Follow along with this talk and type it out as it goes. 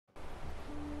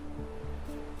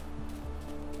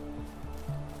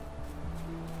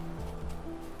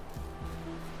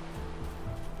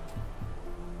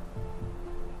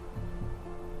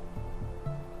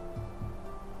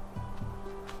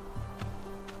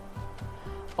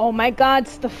Oh my god,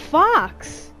 it's the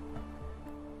fox!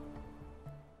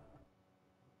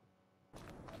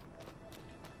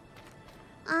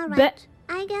 Alright,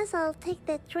 I guess I'll take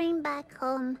the train back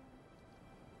home.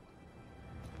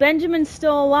 Benjamin's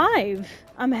still alive.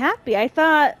 I'm happy. I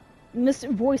thought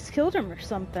Mr. Voice killed him or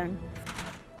something.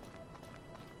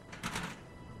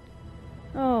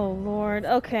 Oh lord,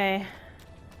 okay.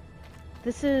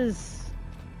 This is...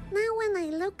 Now when I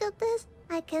look at this,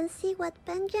 I can see what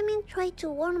Benjamin tried to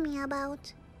warn me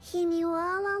about. He knew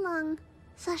all along.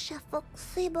 Such a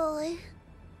foxy boy.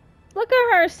 Look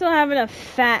at her still having a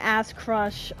fat ass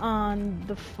crush on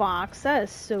the fox. That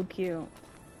is so cute.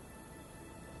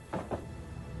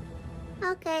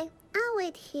 Okay, I'll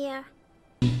wait here.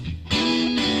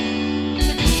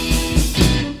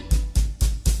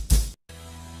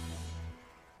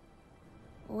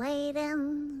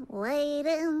 Waiting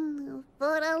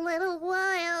for a little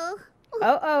while.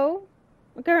 Uh-oh.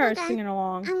 Look at her Okay, singing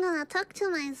along. I'm gonna talk to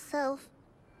myself.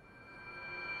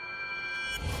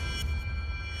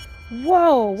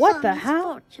 Whoa, what So, the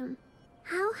hell? Misfortune,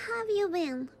 how have you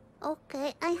been?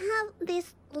 Okay, I have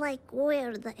this,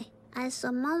 weird day. I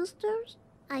saw monsters,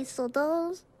 I saw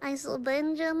dolls, I saw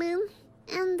Benjamin.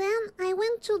 And then I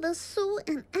went to the zoo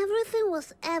and everything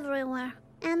was everywhere.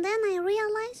 And then I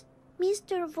realized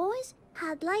Mr. Voice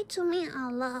had lied to me a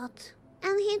lot.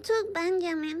 And he took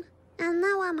Benjamin. And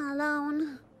now I'm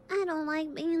alone. I don't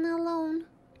like being alone.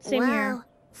 Same here.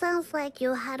 Sounds like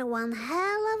you had one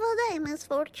hell of a day,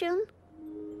 Misfortune.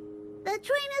 The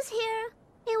train is here.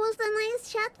 It was a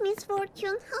nice chat,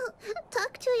 Misfortune.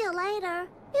 Talk to you later.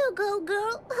 You go,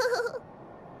 girl.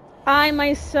 I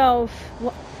myself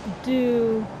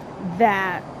do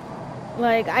that.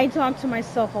 Like, I talk to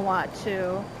myself a lot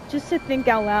too. Just to think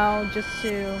out loud, just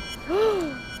to...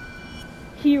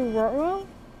 Hero?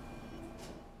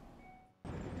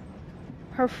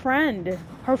 Her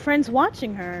friend's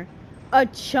watching her. A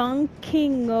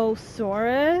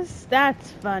Chunkingosaurus?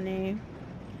 That's funny.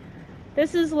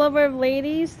 This is Lover of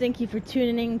Ladies. Thank you for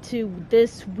tuning in to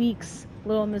this week's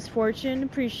Little Misfortune.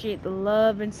 Appreciate the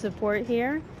love and support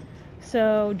here.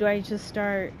 So, do I just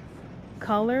start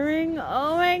coloring?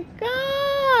 Oh my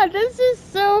god! This is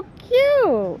so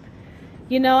cute!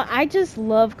 You know, I just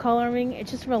love coloring. It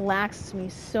just relaxes me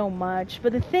so much.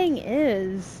 But the thing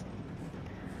is...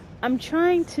 I'm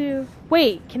trying to...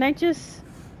 Wait, can I just...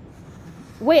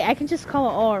 Wait, I can just color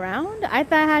all around? I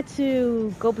thought I had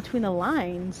to go between the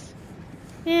lines.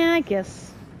 Yeah, I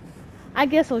guess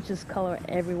I'll just color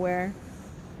everywhere.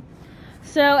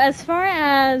 So, as far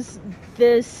as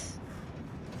this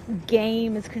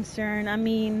game is concerned, I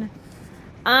mean,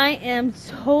 I am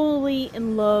totally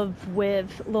in love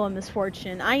with Little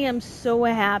Misfortune. I am so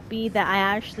happy that I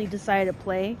actually decided to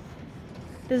play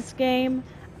this game.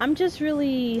 I'm just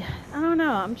really, I don't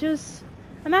know, I'm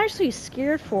actually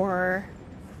scared for her.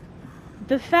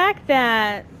 The fact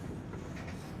that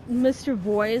Mr.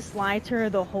 Voice lied to her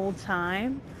the whole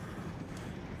time,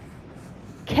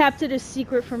 kept it a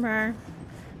secret from her,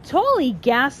 totally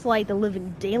gaslight the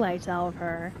living daylights out of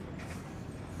her.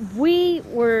 We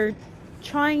were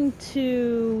trying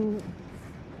to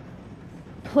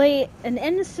play an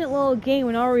innocent little game,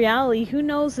 in all reality, who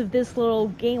knows if this little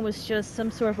game was just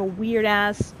some sort of a weird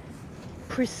ass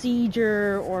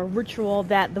procedure or ritual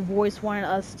that the Voice wanted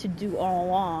us to do all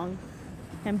along.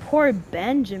 And poor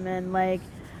Benjamin, like,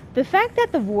 the fact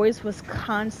that the Voice was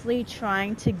constantly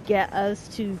trying to get us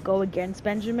to go against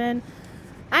Benjamin,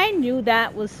 I knew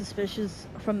that was suspicious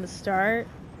from the start,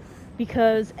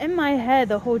 because in my head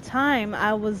the whole time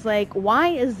I was like, why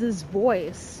is this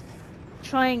Voice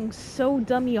trying so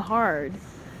dummy hard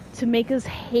to make us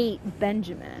hate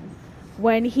Benjamin,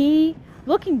 when he,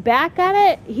 looking back at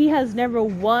it, he has never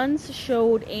once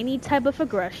showed any type of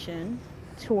aggression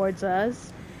towards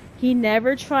us. He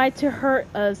never tried to hurt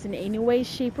us in any way,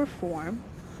 shape, or form.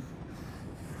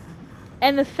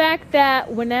 And the fact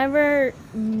that whenever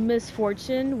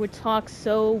Misfortune would talk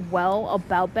so well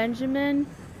about Benjamin,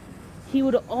 he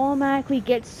would automatically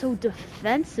get so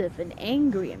defensive and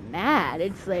angry and mad.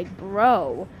 It's like,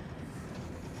 bro.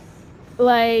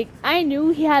 Like, I knew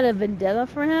he had a vendetta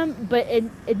for him, but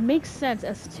it makes sense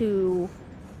as to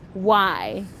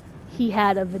why he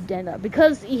had a vendetta.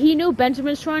 Because he knew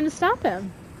Benjamin's trying to stop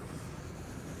him.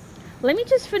 Let me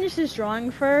just finish this drawing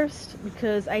first,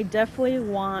 because I definitely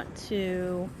want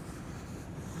to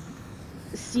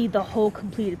see the whole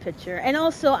completed picture. And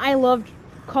also, I love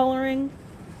coloring.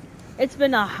 It's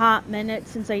been a hot minute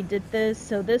since I did this,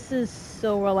 so this is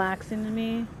so relaxing to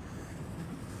me.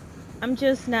 I'm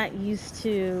just not used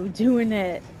to doing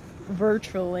it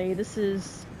virtually. This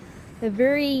is a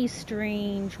very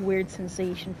strange, weird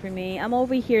sensation for me. I'm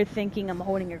over here thinking I'm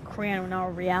holding a crayon when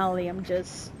in reality I'm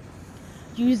just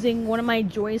using one of my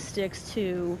joysticks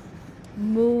to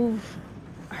move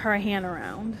her hand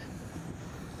around.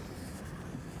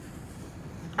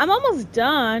 I'm almost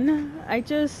done.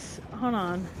 Hold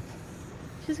on.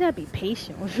 She's gotta be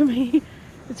patient with me.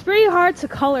 It's pretty hard to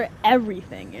color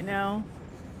everything, you know?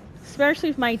 Especially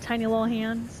with my tiny little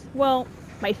hands. Well,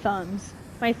 my thumbs.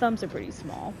 My thumbs are pretty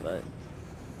small, but...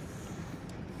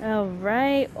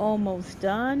 Alright, almost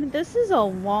done. This is a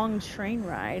long train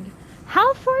ride.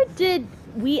 How far did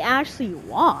we actually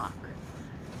walk?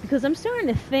 Because I'm starting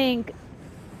to think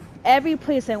every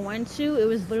place I went to, it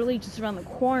was literally just around the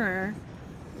corner,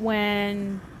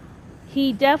 when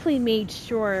he definitely made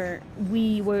sure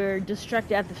we were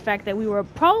distracted at the fact that we were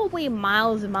probably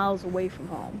miles and miles away from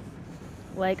home.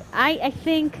 Like, I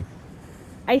think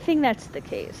that's the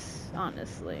case,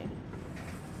 honestly.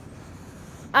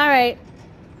 Alright.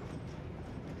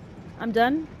 I'm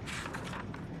done?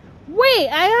 Wait,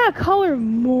 I gotta color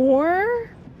more?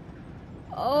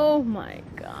 Oh my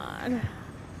god.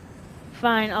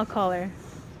 Fine, I'll color.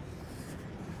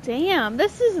 Damn,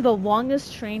 this is the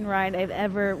longest train ride I've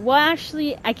ever... Well,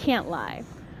 actually, I can't lie.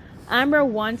 I remember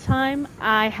one time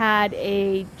I had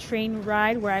a train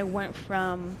ride where I went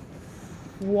from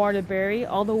Waterbury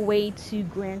all the way to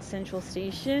Grand Central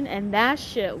Station, and that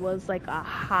shit was like a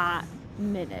hot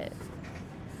minute.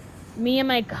 Me and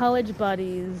my college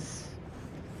buddies...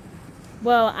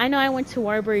 Well, I know I went to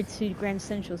Waterbury to Grand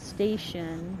Central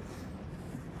Station.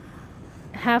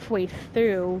 Halfway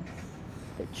through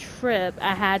the trip,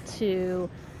 I had to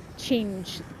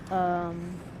change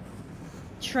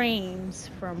trains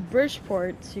from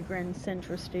Bridgeport to Grand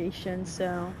Central Station,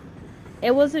 so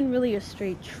it wasn't really a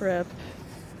straight trip.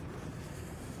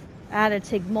 I had to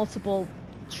take multiple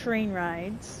train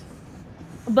rides.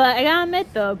 But I gotta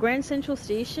admit though, Grand Central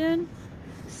Station,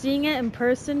 seeing it in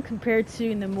person compared to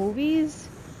in the movies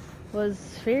was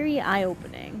very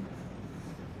eye-opening.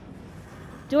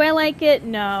 Do I like it?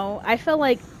 No. I felt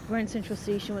like Grand Central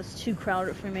Station was too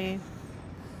crowded for me.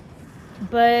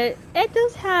 But it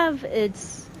does have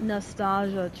its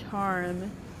nostalgia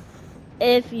charm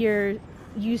if you're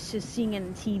used to seeing it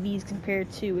in TVs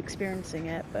compared to experiencing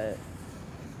it, but...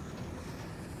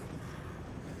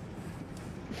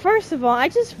 First of all, I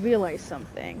just realized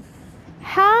something.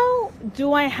 How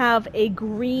do I have a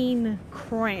green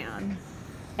crayon?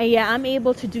 And yeah, I'm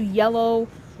able to do yellow,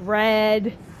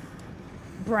 red,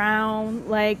 brown.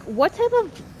 Like, what type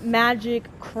of magic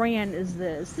crayon is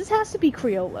this? This has to be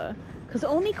Crayola. Because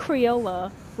only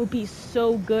Crayola would be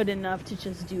so good enough to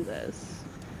just do this.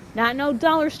 Not no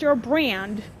dollar store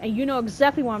brand. And you know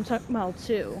exactly what I'm talking about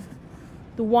too.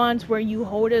 The ones where you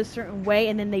hold it a certain way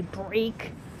and then they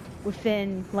break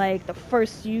within like the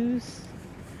first use.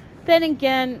 Then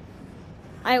again,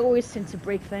 I always tend to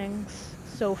break things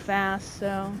so fast,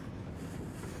 so...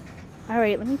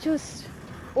 Alright, let me just...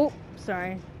 Oh,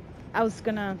 sorry. I was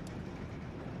gonna...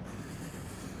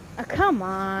 come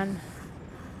on.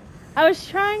 I was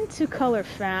trying to color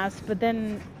fast, but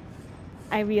then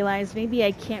I realized maybe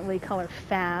I can't really color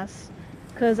fast.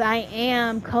 Because I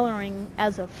am coloring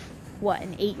as a, what,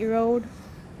 an 8-year-old?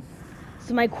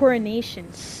 So my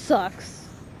coordination sucks.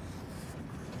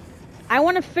 I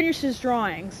want to finish this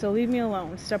drawing, so leave me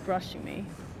alone. Stop rushing me.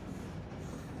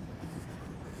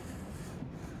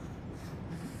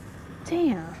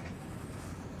 Damn.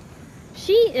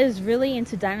 She is really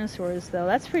into dinosaurs, though.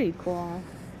 That's pretty cool.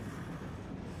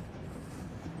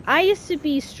 I used to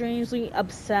be strangely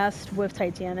obsessed with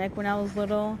Titanic when I was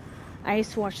little. I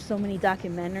used to watch so many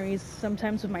documentaries,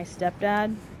 sometimes with my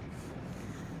stepdad.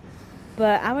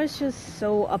 But I was just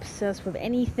so obsessed with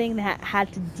anything that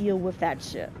had to deal with that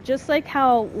shit. Just like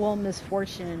how, well,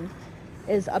 Misfortune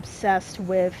is obsessed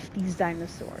with these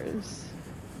dinosaurs.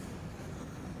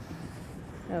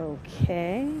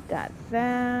 Okay, got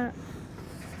that.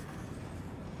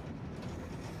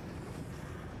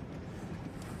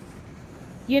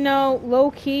 You know,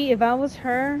 low-key, if I was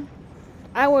her,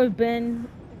 I would have been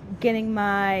getting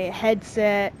my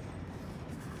headset,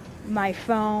 my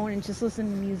phone, and just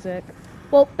listen to music.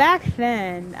 Well, back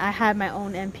then, I had my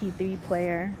own MP3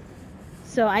 player,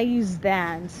 so I used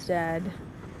that instead.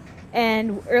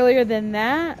 And earlier than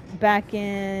that, back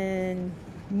in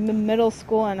middle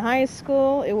school and high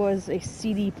school, it was a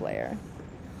CD player.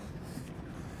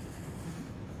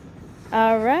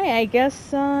 Alright, I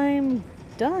guess I'm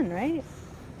done, right?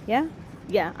 Yeah?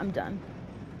 Yeah, I'm done.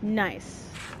 Nice.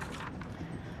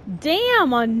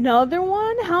 Damn, another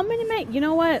one? How many you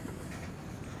know what?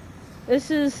 This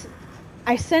is...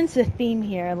 I sense a theme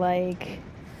here, like...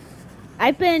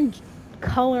 I've been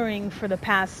coloring for the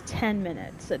past 10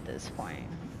 minutes at this point.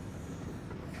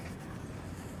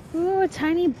 Ooh, a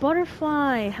tiny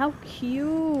butterfly. How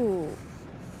cute.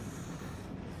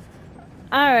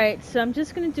 Alright, so I'm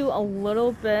just going to do a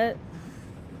little bit,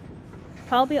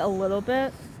 probably a little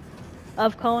bit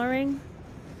of coloring.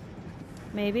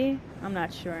 Maybe? I'm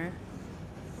not sure.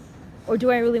 Or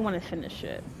do I really want to finish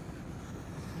it?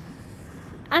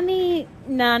 I mean,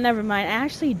 nah, never mind. I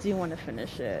actually do want to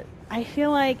finish it. I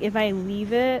feel like if I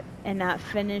leave it and not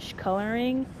finish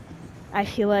coloring, I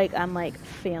feel like I'm like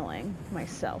failing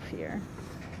myself here.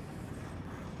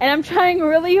 And I'm trying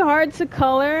really hard to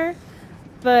color,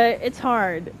 but it's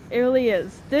hard. It really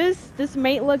is. This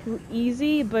might look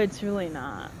easy, but it's really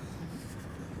not.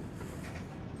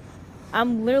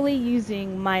 I'm literally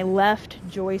using my left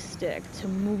joystick to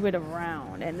move it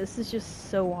around, and this is just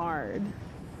so hard.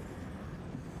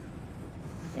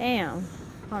 Damn.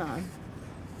 Hold on.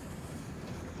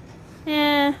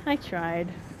 I tried.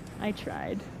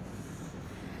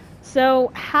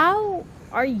 So, how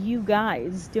are you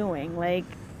guys doing? Like,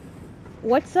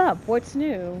 what's up? What's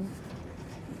new?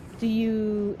 Do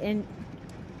you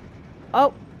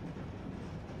Oh!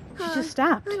 She just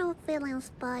stopped. I don't feel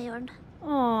inspired.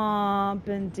 Aw,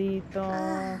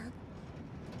 Bendito.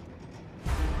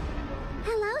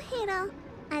 Hello, Hiro.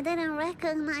 I didn't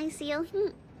recognize you.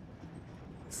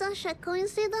 Such a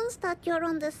coincidence that you're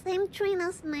on the same train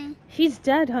as me. He's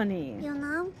dead, honey. You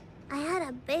know, I had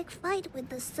a big fight with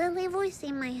the silly voice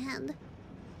in my head.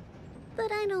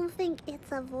 But I don't think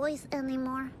it's a voice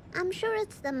anymore. I'm sure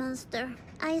it's the monster.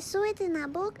 I saw it in a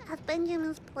book at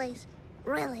Benjamin's place.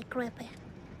 Really creepy.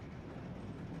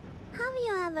 Have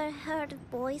you ever heard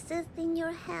voices in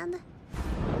your head?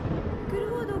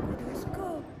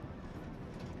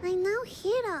 I know,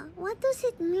 Hiro. What does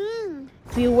it mean?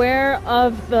 Beware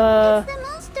of the... It's the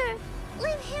monster!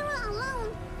 Leave Hiro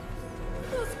alone!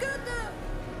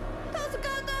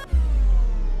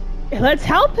 Let's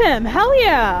help him! Hell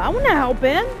yeah! I wanna help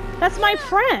him! That's my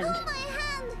friend! Oh, my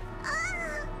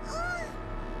hand!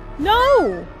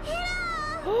 No!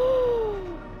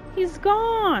 Hiro! He's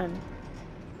gone!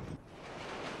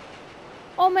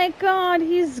 Oh my god,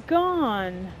 he's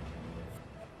gone!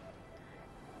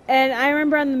 And I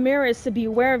remember on the mirrors to be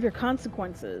aware of your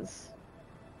consequences.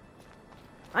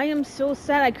 I am so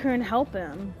sad I couldn't help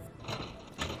him.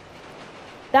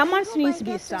 That monster needs to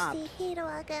be stopped.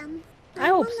 I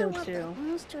hope so too. What the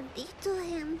monster did to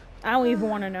him. I don't even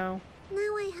want to know. Now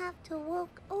I have to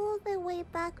walk all the way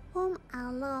back home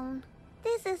alone.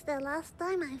 This is the last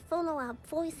time I follow a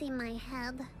voice in my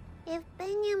head. If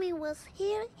Benjamin was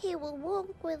here, he would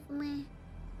walk with me.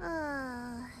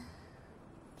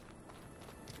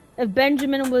 If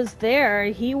Benjamin was there,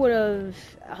 he would have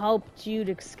helped you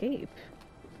to escape.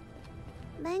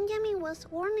 Benjamin was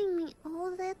warning me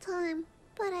all the time,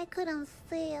 but I couldn't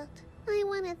see it. I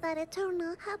wanted that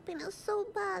eternal happiness so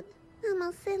bad. I'm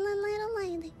a silly little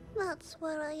lady. That's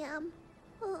what I am.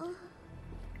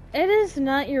 It is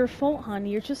not your fault,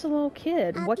 honey. You're just a little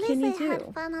kid. What can you do? At least I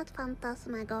had fun at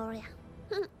Phantasmagoria.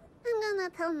 I'm gonna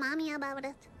tell Mommy about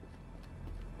it.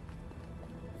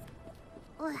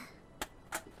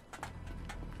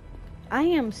 I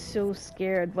am so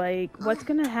scared. Like, what's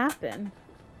gonna happen?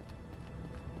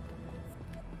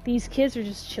 These kids are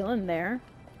just chilling there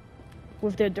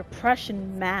with their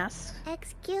depression masks.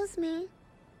 Excuse me.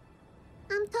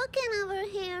 I'm talking over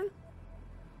here.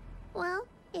 Well,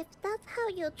 if that's how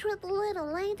you treat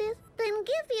little ladies, then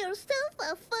give yourself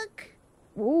a fuck.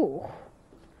 Ooh.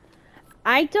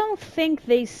 I don't think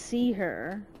they see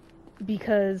her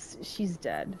because she's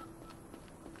dead.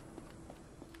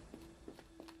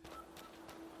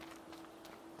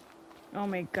 Oh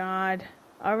my god.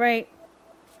 Alright.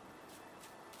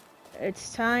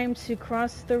 It's time to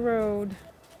cross the road.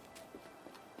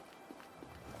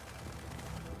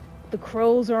 The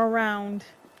crows are around.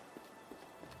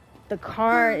 The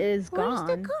car is gone.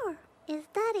 Where's the car? Is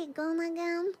Daddy gone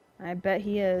again? I bet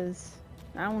he is.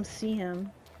 I don't see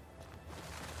him.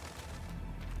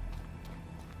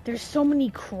 There's so many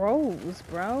crows,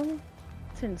 bro.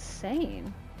 It's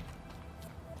insane.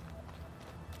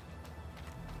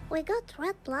 We got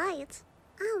red lights.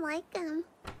 I like them.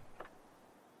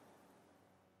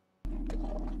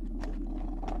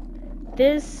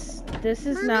 This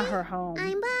is Mommy, not her home.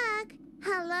 I'm back.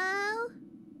 Hello?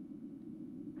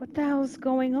 What the hell's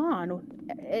going on?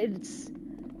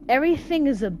 Everything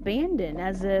is abandoned,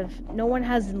 as if no one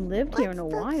hasn't lived here in a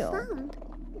while. What's that sound?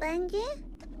 Benji?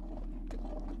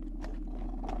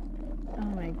 Oh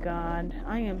my god,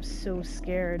 I am so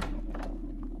scared.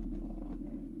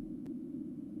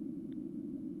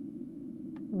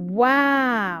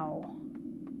 Wow.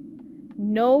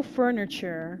 No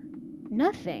furniture.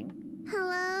 Nothing.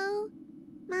 Hello?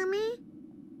 Mommy?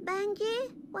 Benji?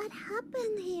 What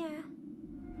happened here?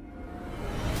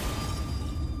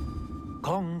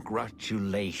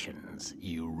 Congratulations,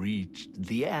 you reached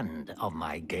the end of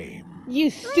my game. You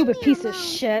Leave stupid me piece of alone.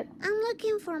 shit. I'm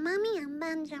looking for Mommy and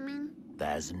Benjamin.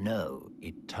 There's no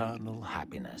eternal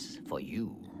happiness for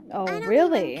you. Oh, I don't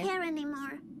really? even care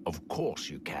anymore. Of course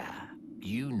you care.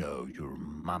 You know your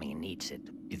mommy needs it.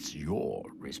 It's your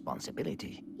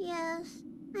responsibility. Yes,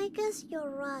 I guess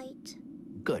you're right.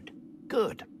 Good,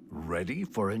 good. Ready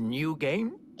for a new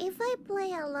game? If I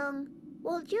play along,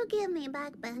 would you give me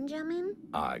back Benjamin?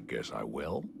 I guess I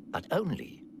will. But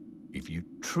only if you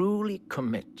truly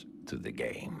commit to the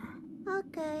game.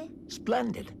 Okay.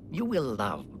 Splendid. You will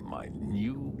love my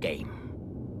new game.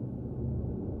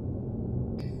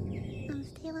 I'm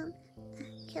Steven.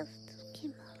 Kissed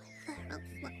Kimberly. That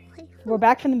was lovely. We're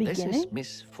back from the This beginning? is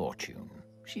Misfortune.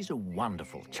 She's a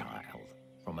wonderful child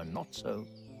from a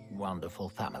not-so-wonderful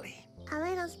family. A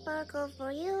little sparkle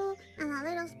for you, and a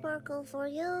little sparkle for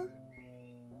you.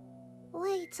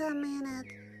 Wait a minute.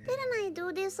 Didn't I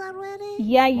do this already?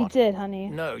 Yeah, you What? did, honey.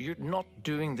 No, you're not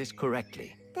doing this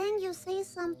correctly. Then you say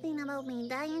something about me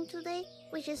dying today,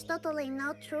 which is totally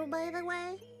not true, by the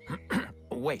way.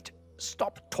 Wait,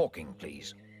 stop talking,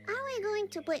 please. Are we going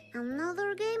to play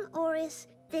another game, or is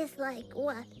this like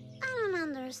what? I don't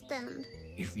understand.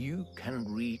 If you can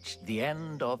reach the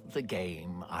end of the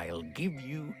game, I'll give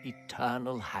you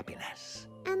eternal happiness.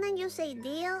 And then you say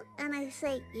deal, and I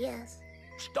say yes.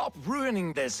 Stop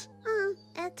ruining this!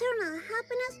 Eternal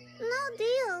happiness? No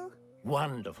deal.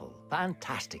 Wonderful,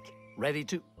 fantastic. Ready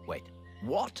to... Wait,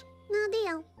 what? No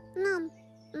deal. No.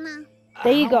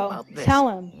 There you How go. about this? Tell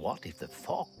him. What if the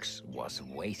fox was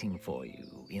waiting for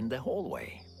you in the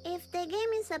hallway? If the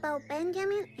game is about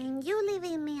Benjamin and you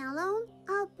leaving me alone,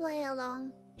 I'll play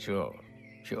along. Sure,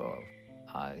 sure.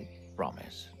 I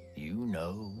promise. You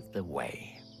know the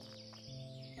way.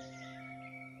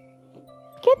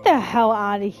 Get the hell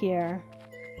out of here.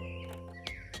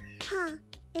 Huh,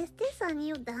 is this a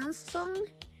new dance song?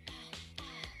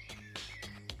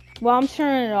 Well, I'm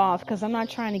turning it off because I'm not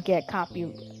trying to get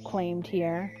copy claimed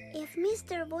here. If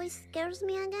Mr. Voice scares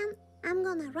me again, I'm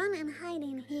gonna run and hide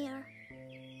in here.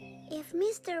 If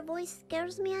Mr. Voice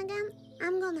scares me again,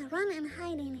 I'm gonna run and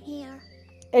hide in here.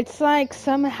 It's like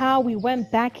somehow we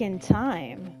went back in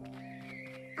time.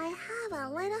 I have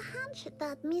a little hunch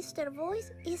that Mr.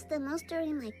 Voice is the monster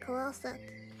in my closet.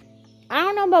 I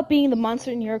don't know about being the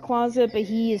monster in your closet, but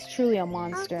he is truly a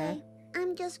monster. Okay,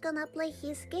 I'm just gonna play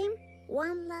his game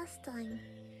one last time.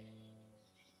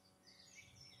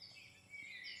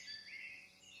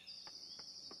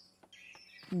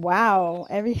 Wow,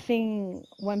 everything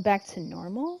went back to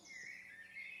normal?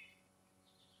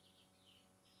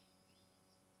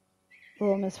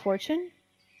 Little Misfortune?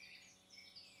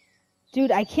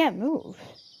 Dude, I can't move.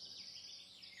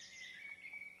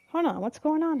 Hold on, what's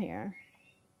going on here?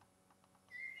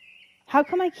 How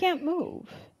come I can't move?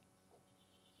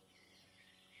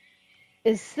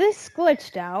 Is this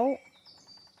glitched out?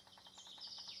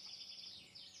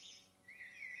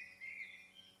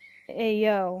 Hey,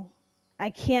 yo. I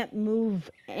can't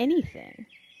move anything.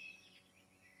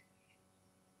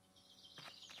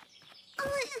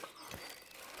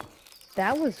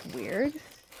 That was weird.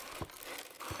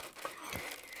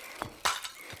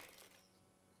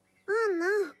 Oh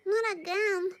no, not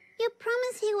again. You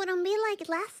promised he wouldn't be like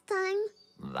last time.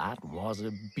 That was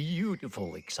a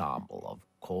beautiful example of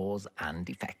cause and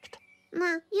effect.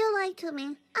 Nah, you lied to me.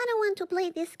 I don't want to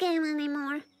play this game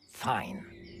anymore. Fine.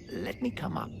 Let me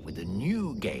come up with a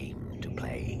new game to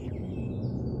play.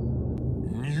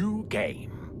 New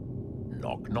game.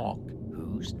 Knock, knock.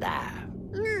 Who's there?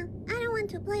 Nah, I don't want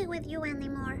to play with you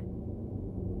anymore.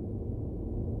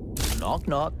 Knock,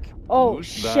 knock. Oh, Who's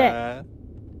shit. there?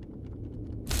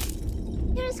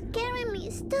 You're scaring me.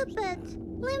 Stop it.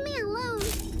 Leave me alone.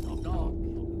 Knock, knock.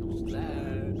 Who's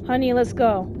there? Honey, let's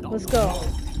go. Let's go.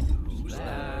 Who's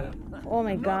there? Oh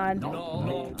my god. Knock,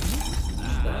 knock.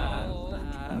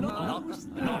 Knock, knock.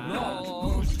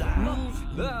 Who's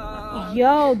there?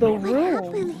 Yo, the What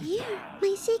happened room. here?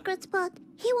 My secret spot.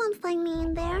 He won't find me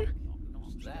in there.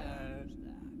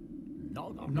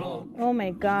 Knock, knock. Oh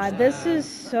my god, this is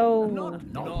so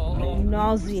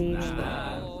nauseating.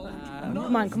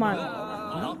 Come on, come on.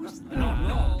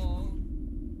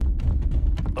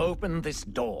 Open this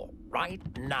door right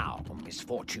now,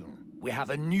 Misfortune. We have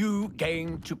a new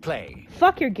game to play.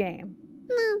 Fuck your game.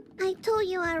 No, I told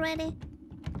you already.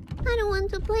 I don't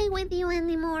want to play with you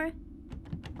anymore.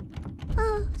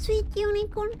 Oh, sweet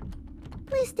unicorn.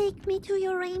 Please take me to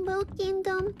your rainbow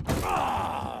kingdom.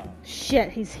 Ah! Shit,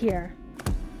 he's here.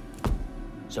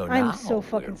 So I'm now so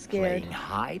fucking we're scared. playing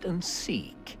hide and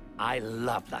seek. I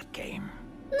love that game.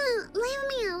 No, leave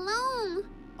me alone.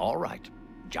 All right,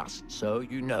 just so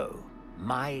you know,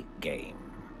 my game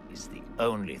is the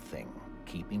only thing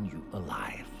keeping you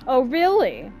alive. Oh,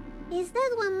 really? Is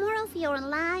that one more of your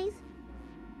lies?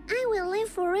 I will live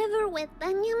forever with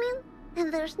Benjamin,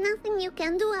 and there's nothing you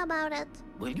can do about it.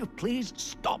 Will you please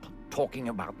stop talking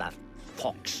about that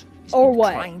fox? He's Or been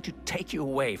what? trying to take you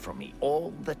away from me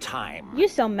all the time. You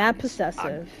sound mad His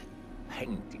possessive.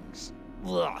 paintings.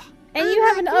 Ugh. And you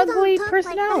have an You ugly don't talk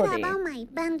personality. like that about my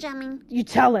Benjamin. You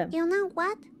tell him. You know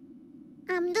what?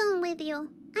 I'm done with you.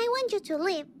 I want you to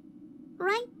leave.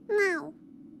 Right now.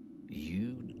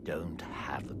 You don't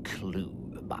have a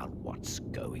clue about what's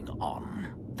going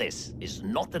on. This is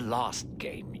not the last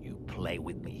game you play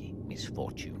with me,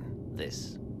 Misfortune.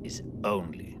 This is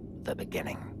only the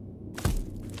beginning.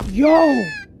 Yo!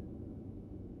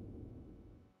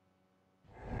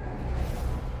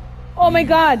 Oh my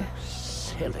god!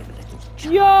 Silly little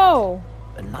child. Yo!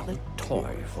 Another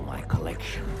toy for my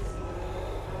collection.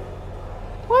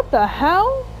 What the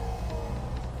hell?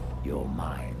 You're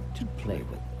mine to play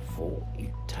with for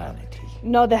eternity.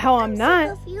 No, the hell I'm Sick not.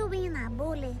 of you being a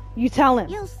bully. You tell him.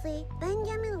 You'll see,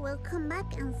 Benjamin will come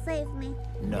back and save me.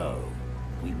 No,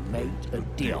 we made a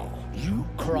deal. You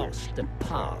crossed the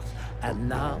path, and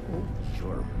now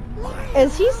you're mine.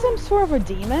 Is he some sort of a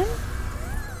demon?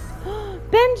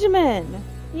 Benjamin!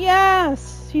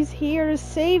 Yes! He's here to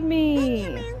save me!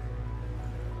 Benjamin!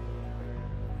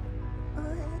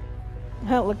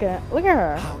 Look at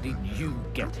her. How did you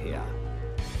get here?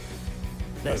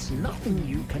 There's nothing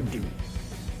you can do.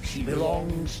 She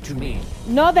belongs to me.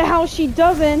 No, the hell she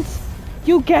doesn't!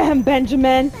 You get him,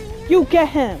 Benjamin! You get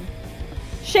him!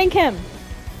 Shank him!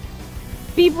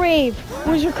 Be brave!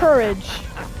 Where's your courage?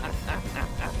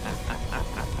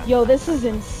 Yo, this is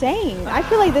insane. I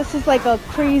feel like this is like a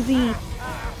crazy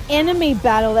anime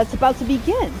battle that's about to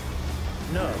begin.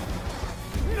 No.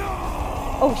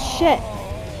 Oh shit.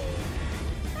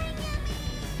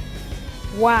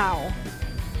 Wow.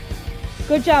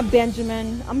 Good job,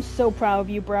 Benjamin. I'm so proud of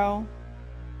you, bro.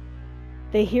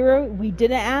 The hero we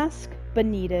didn't ask, but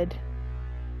needed.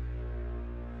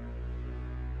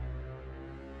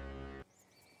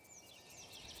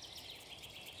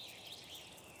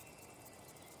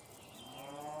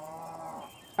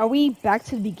 Are we back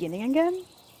to the beginning again?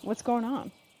 What's going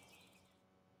on?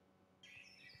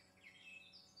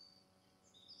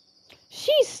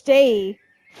 She stay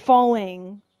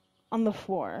falling on the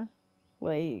floor.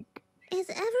 Like, Is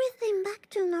everything back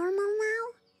to normal now?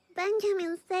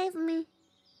 Benjamin saved me.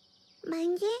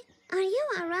 Benji, are you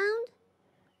around?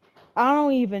 I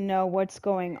don't even know what's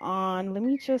going on. Let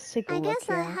me just take a I look guess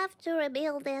here. I have to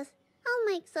rebuild this.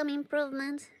 I'll make some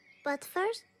improvements. But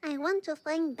first, I want to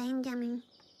thank Benjamin.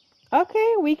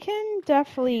 Okay, we can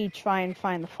definitely try and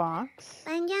find the fox.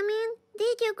 Benjamin,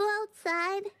 did you go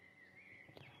outside?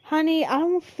 Honey, I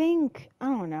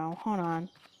don't know. Hold on.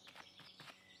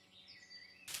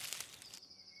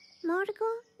 Morgo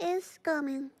is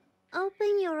coming.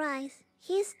 Open your eyes.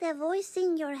 He's the voice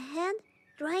in your head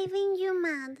driving you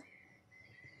mad.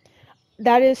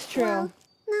 That is true. Well,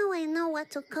 now I know what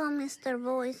to call Mr.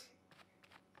 Voice.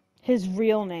 His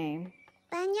real name.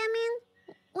 Benjamin,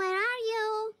 where are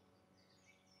you?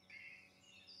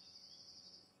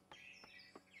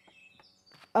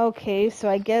 Okay, so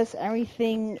I guess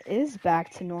everything is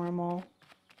back to normal.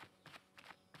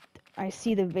 I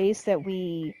see the vase that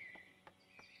we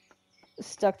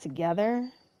stuck together.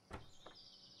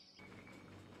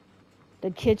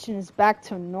 The kitchen is back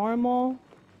to normal.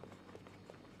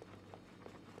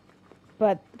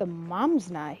 But the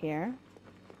mom's not here.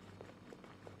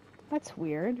 That's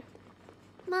weird.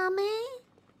 Mommy?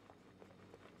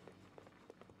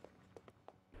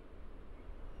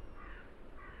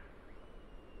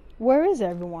 Where is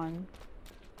everyone?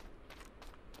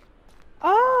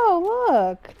 Oh,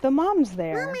 look! The mom's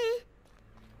there. Mommy?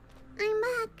 I'm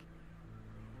back.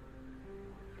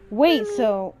 Wait, Mommy.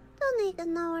 so... Don't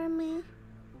ignore me.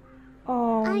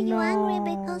 Oh, Are you no.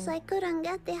 angry because I couldn't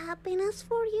get the happiness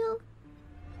for you?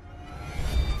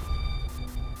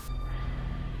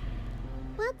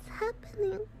 What's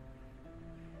happening?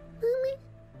 Mommy?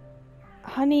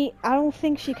 Honey, I don't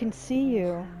think she can see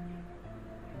you.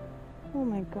 Oh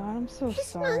my god, I'm so This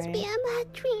sorry. must be a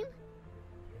bad dream.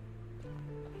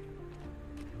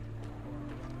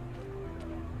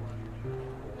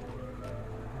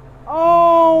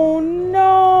 Oh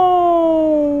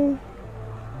no!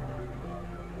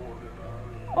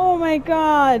 Oh my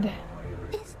god!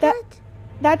 Is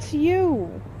That's you!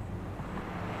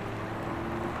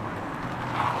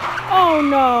 Oh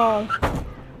no!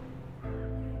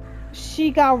 She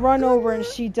got run Oh, over and no.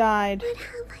 she died. What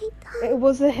have I done? It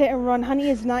was a hit and run, honey.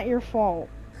 It's not your fault.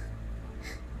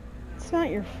 It's not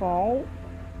your fault.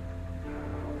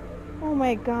 Oh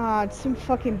my god, some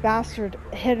fucking bastard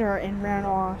hit her and ran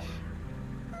off.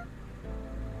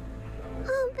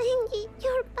 Oh, Benji,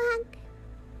 you're back.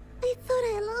 I thought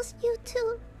I lost you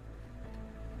too.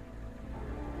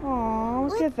 Aw,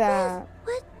 look What's at that.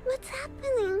 this? What's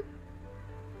happening?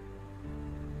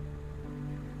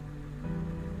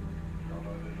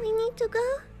 We need to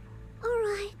go?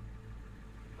 Alright.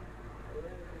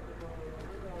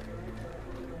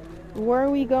 Where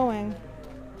are we going?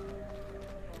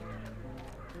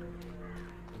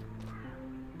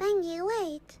 Benji,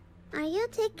 wait. Are you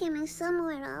taking me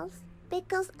somewhere else?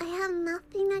 Because I have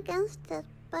nothing against it,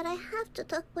 but I have to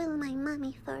talk with my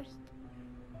mommy first.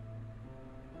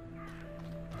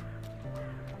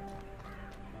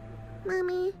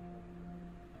 Mommy,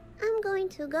 I'm going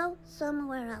to go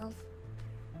somewhere else.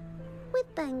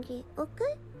 With Benji,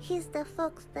 okay? He's the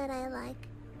fox that I like.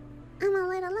 I'm a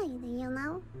little lady, you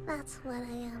know? That's what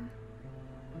I am.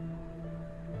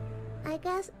 I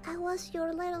guess I was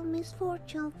your little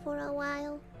misfortune for a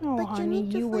while. Oh, but honey, you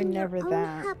need to you were find never your own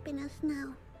that. happiness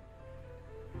now.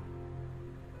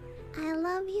 I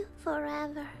love you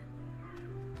forever.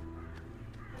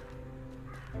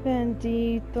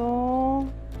 Bendito.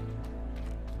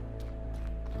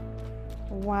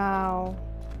 Wow.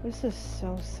 This is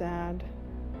so sad.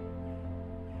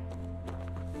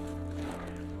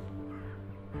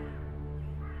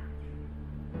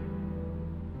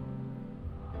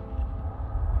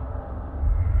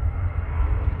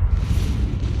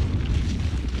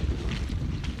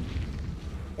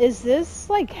 Is this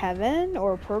like heaven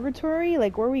or purgatory?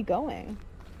 Like, where are we going?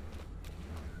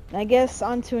 I guess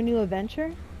onto a new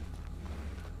adventure?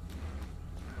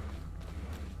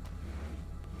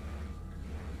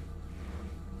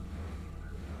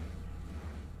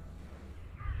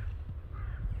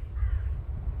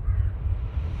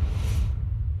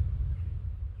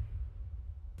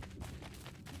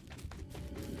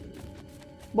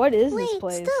 What is this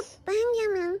place? Stop,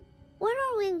 Benjamin. Where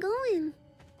are we going?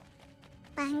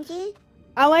 Benji?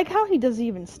 I like how he doesn't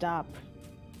even stop.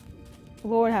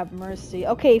 Lord have mercy.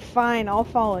 Okay, fine, I'll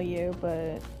follow you,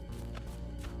 but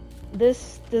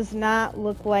this does not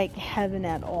look like heaven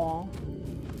at all.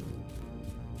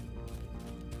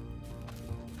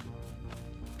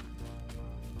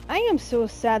 I am so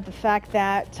sad the fact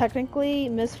that technically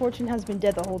Misfortune has been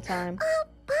dead the whole time. Oh,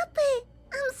 Papi!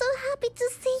 I'm so happy to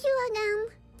see you again.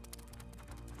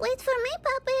 Wait for me,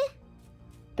 Papi.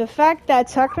 The fact that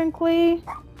technically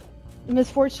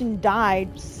Misfortune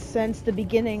died since the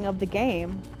beginning of the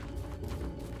game.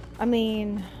 I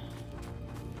mean,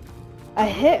 a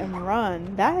hit and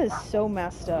run. That is so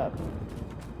messed up.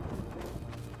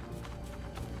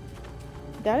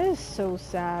 That is so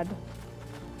sad.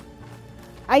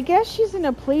 I guess she's in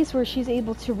a place where she's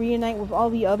able to reunite with all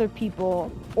the other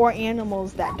people or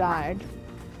animals that died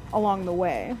along the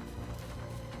way.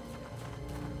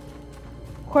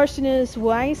 Question is,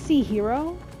 will I see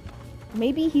Hero?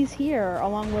 Maybe he's here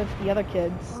along with the other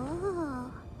kids. Oh.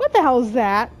 What the hell is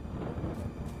that?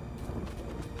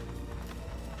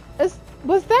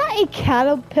 Was that a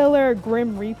caterpillar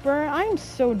Grim Reaper? I'm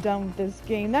so done with this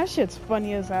game. That shit's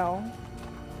funny as hell.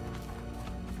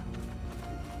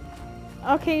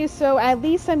 Okay, so at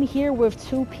least I'm here with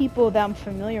two people that I'm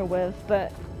familiar with,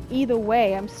 but either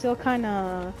way, I'm still kind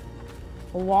of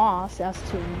lost as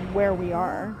to where we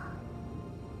are.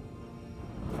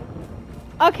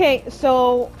 Okay,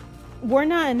 so we're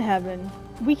not in heaven.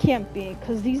 We can't be,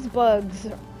 because these bugs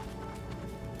are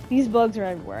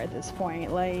everywhere at this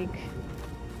point. Like,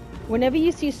 whenever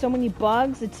you see so many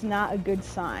bugs, it's not a good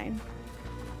sign.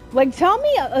 Like, tell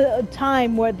me a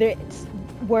time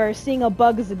where seeing a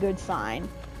bug is a good sign.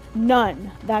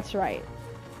 None. That's right.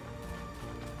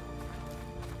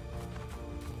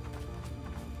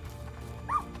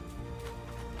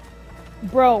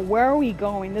 Bro, where are we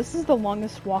going? This is the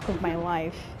longest walk of my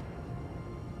life.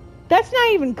 That's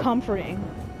not even comforting.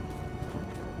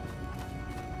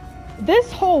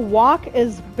 This whole walk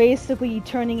is basically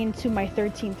turning into my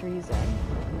 13th reason.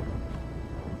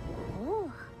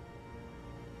 Oh.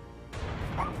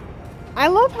 I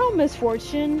love how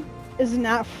Misfortune is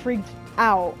not freaked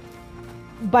out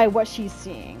by what she's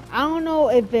seeing. I don't know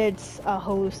if it's a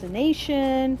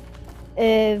hallucination,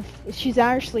 if she's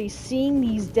actually seeing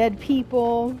these dead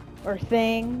people or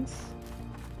things.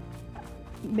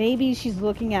 Maybe she's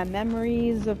looking at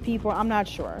memories of people. I'm not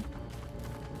sure.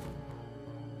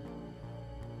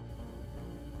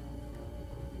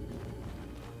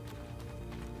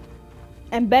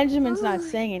 And Benjamin's not Oh,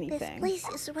 saying this anything. place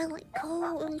is really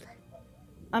cold.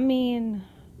 I mean,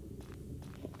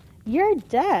 you're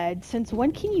dead. Since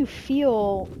when can you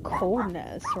feel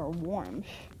coldness or warmth?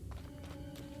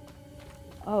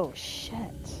 Oh,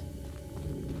 shit.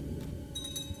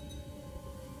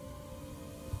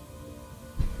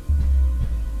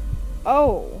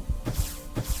 Oh.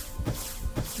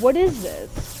 What is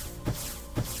this?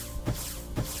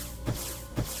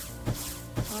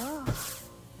 Oh.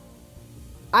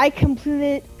 I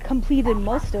completed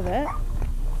most of it.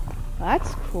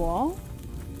 That's cool.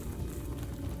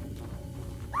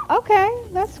 Okay,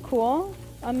 that's cool.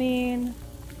 I mean,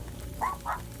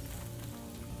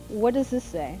 what does this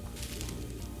say?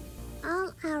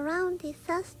 All around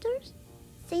disasters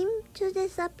seem to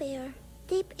disappear.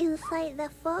 Deep inside the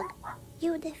fog,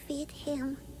 you defeat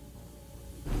him.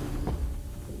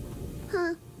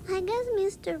 Huh, I guess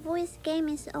Mr. Voice game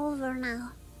is over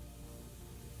now.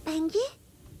 Benji?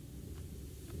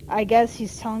 I guess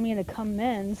he's telling me to come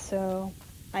in, so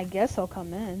I guess I'll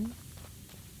come in.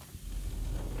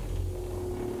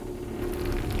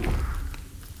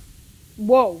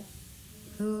 Whoa.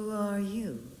 Who are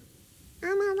you?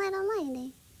 I'm a little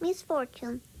lady.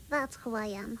 Misfortune. That's who I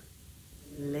am.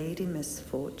 Lady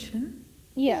Misfortune?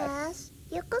 Yes.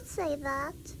 You could say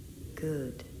that.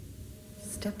 Good.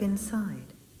 Step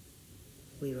inside.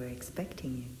 We were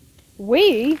expecting you.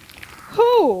 We?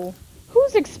 Who?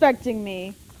 Who's expecting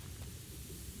me?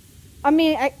 I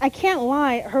mean, I can't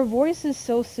lie. Her voice is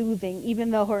so soothing,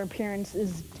 even though her appearance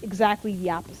is exactly the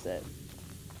opposite.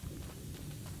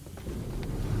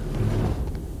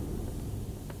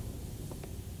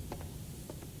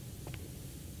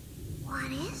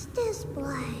 What is this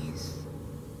place?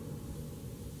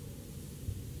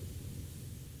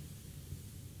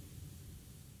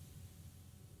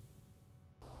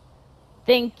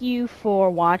 Thank you for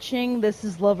watching. This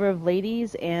is Lover of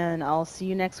Ladies, and I'll see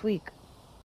you next week.